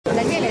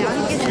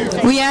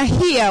We are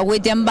here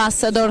with the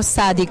Ambassador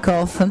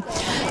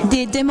Sadiqov.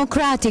 The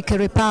Democratic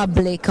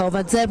Republic of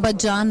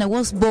Azerbaijan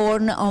was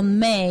born on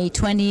May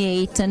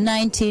 28,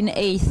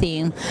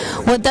 1918.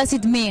 What does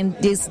it mean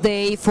this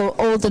day for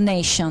all the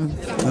nation?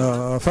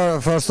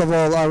 First of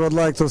all, I would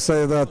like to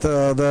say that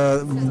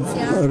the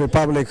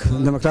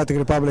Democratic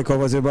Republic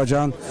of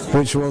Azerbaijan,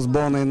 which was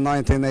born in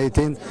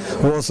 1918,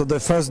 was the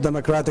first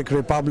democratic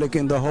republic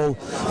in the whole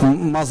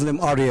Muslim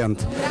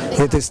Orient.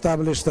 It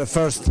established the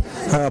first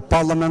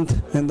parliament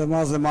in the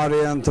Muslim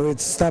Orient. It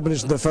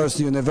established the first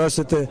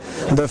university,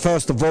 the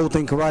first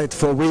voting right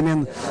for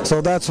women.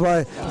 So that's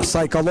why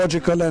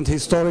psychological and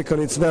historical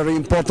it's a very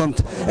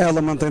important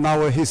element in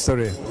our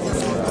history.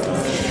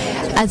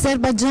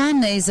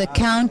 Azerbaijan is a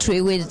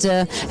country with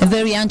a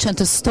very ancient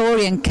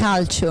story and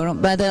culture,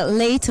 but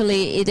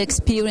lately it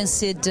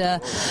experienced a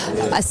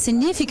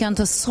significant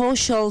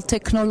social,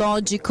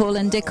 technological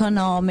and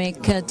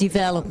economic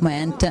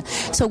development.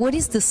 So what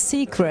is the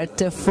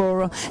secret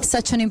for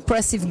such an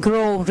impressive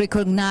growth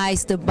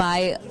recognized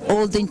by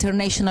all the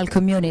international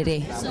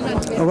community?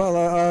 Well,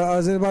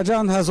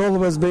 Azerbaijan has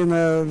always been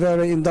a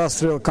very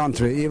industrial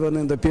country, even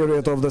in the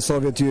period of the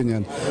Soviet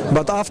Union.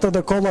 But after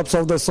the collapse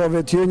of the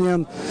Soviet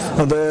Union,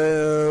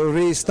 the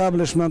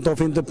re-establishment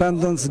of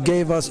independence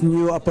gave us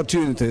new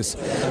opportunities,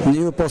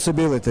 new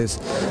possibilities,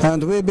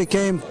 and we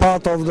became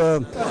part of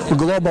the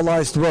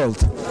globalized world.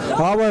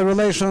 Our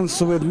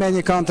relations with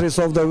many countries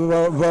of the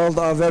world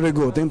are very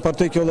good, in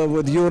particular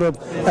with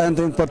Europe and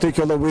in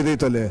particular with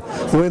Italy.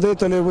 With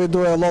Italy we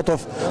do a lot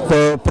of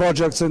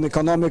projects in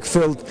economic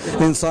field,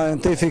 in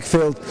scientific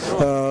field,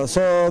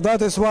 so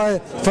that is why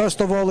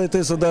first of all it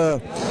is the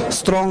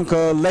strong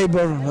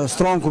labor,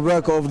 strong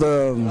work of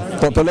the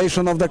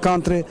population of the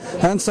country,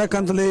 and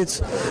secondly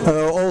it's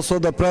also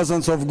the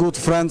presence of good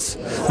friends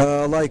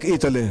like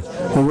Italy,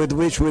 with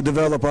which we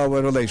develop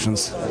our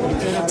relations.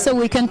 So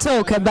we can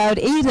talk about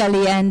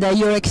Italy and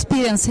your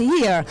experience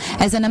here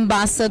as an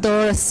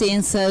ambassador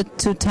since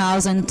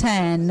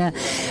 2010.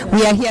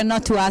 We are here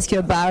not to ask you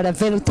about a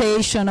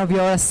valuation of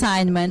your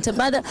assignment,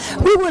 but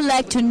we would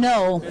like to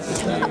know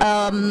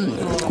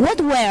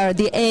what were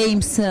the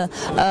aims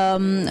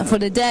for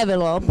the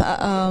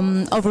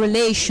development of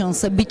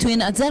relations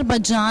between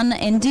Azerbaijan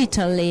and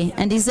Italy,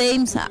 and these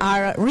aims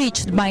are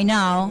reached by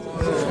now?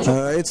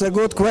 It's a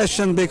good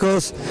question,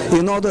 because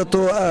in order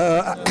to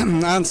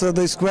answer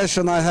this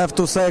question I have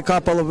to say a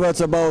couple of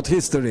words about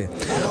history.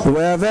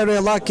 We are very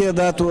lucky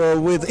that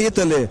with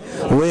Italy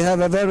we have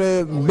a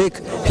very big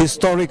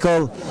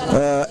historical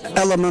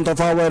element of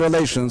our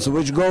relations,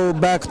 which go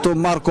back to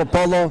Marco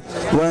Polo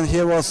when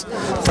he was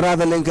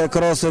traveling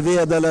across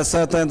Via della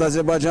Seta, and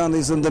Azerbaijan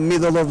is in the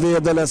middle of Via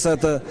della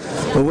Seta.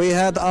 We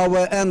had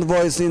our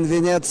envoys in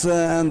Venice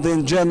and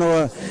in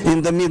Genoa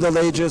in the Middle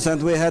Ages,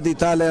 and we had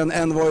Italian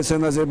envoys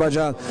in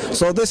Azerbaijan.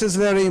 So this is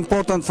very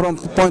important from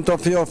point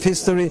of view of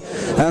history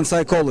and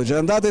psychology,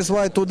 and that is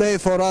why today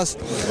for us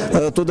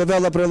to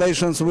develop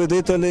relations with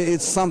Italy,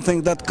 it's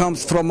something that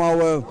comes from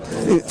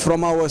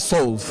our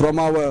soul, from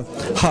our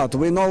heart.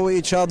 We know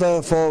each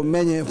other for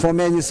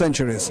many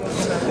centuries,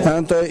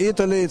 and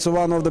Italy is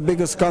one of the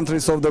biggest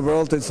countries of the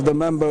world. It's the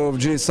member of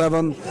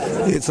G7,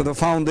 it's the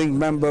founding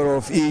member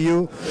of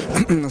EU,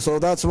 so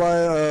that's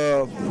why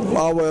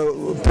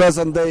our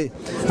present day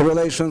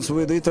relations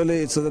with Italy,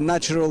 it's a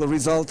natural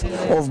result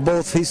of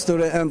both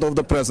history and of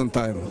the present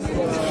time.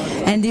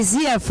 And this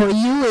year for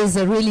you is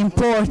really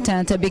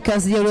important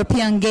because the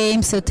European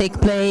Games take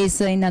place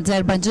in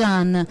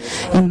Azerbaijan,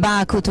 in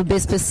Baku to be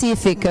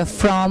specific,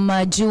 from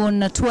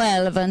June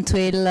 12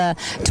 until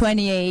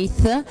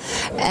 28th,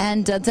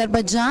 and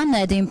Azerbaijan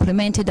had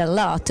implemented a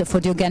lot for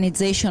the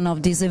organization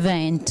of this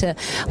event.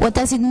 What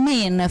does it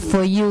mean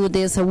for you,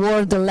 this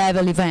world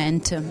level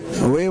event?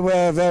 We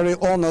were very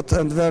honored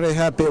and very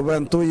happy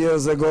when 2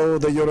 years ago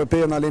the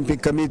European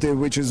Olympic Committee,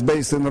 which is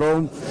based in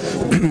Rome,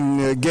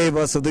 gave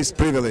us this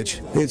privilege.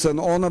 It's an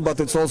honor, but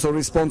it's also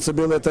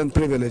responsibility and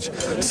privilege.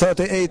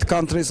 38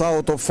 countries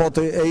out of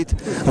 48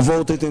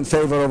 voted in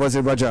favor of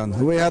Azerbaijan.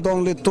 We had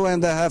only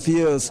 2.5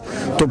 years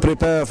to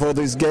prepare for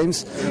these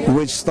games,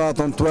 which start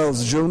on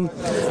 12th June,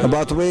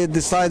 but we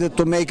decided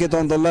to make it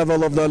on the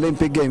level of the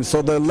Olympic Games.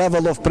 So the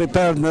level of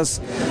preparedness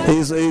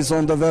is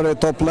on the very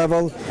top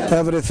level.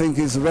 Everything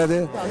is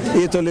ready.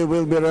 Italy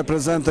will be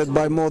represented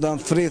by more than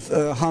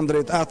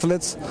 300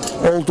 athletes.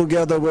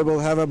 Altogether we will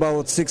have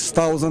about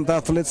 6,000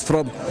 athletes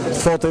from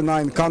 49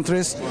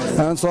 countries,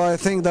 and so I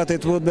think that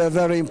it would be a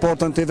very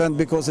important event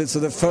because it's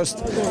the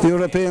first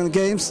European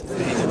Games,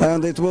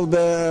 and it will be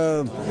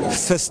a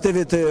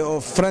festivity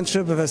of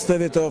friendship, a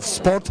festivity of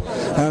sport,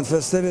 and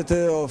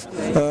festivity of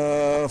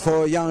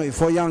for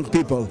young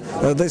people.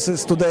 This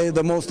is today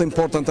the most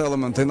important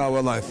element in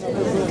our life.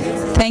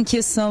 Thank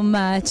you so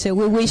much.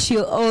 We wish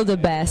you all the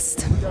best.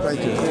 Thank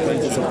you.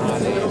 Thank you so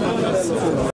much.